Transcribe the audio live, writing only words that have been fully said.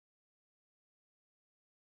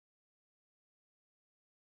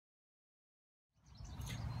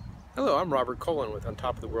Hello, I'm Robert Colin with On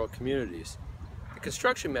Top of the World Communities. The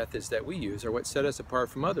construction methods that we use are what set us apart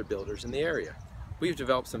from other builders in the area. We've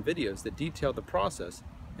developed some videos that detail the process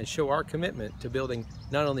and show our commitment to building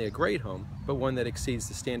not only a great home, but one that exceeds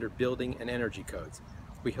the standard building and energy codes.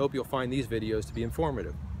 We hope you'll find these videos to be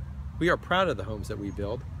informative. We are proud of the homes that we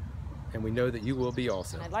build, and we know that you will be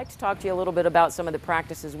also. I'd like to talk to you a little bit about some of the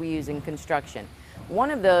practices we use in construction.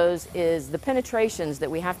 One of those is the penetrations that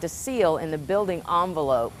we have to seal in the building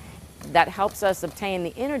envelope that helps us obtain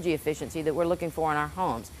the energy efficiency that we're looking for in our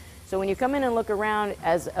homes. So when you come in and look around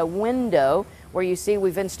as a window, where you see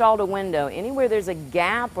we've installed a window, anywhere there's a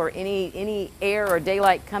gap or any air or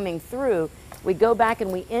daylight coming through, we go back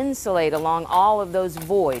and we insulate along all of those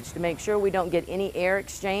voids to make sure we don't get any air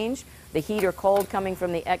exchange, the heat or cold coming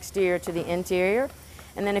from the exterior to the interior.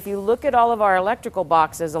 And then if you look at all of our electrical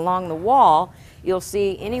boxes along the wall, you'll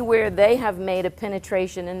see anywhere they have made a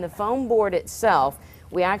penetration in the foam board itself,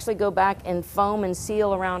 we actually go back and foam and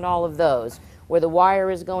seal around all of those. Where the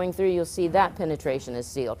wire is going through, you'll see that penetration is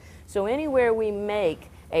sealed. So anywhere we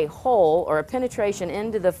make a hole or a penetration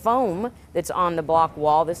into the foam that's on the block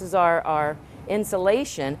wall, this is our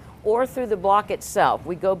insulation, or through the block itself,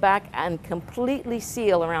 we go back and completely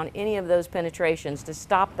seal around any of those penetrations to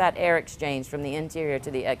stop that air exchange from the interior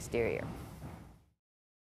to the exterior.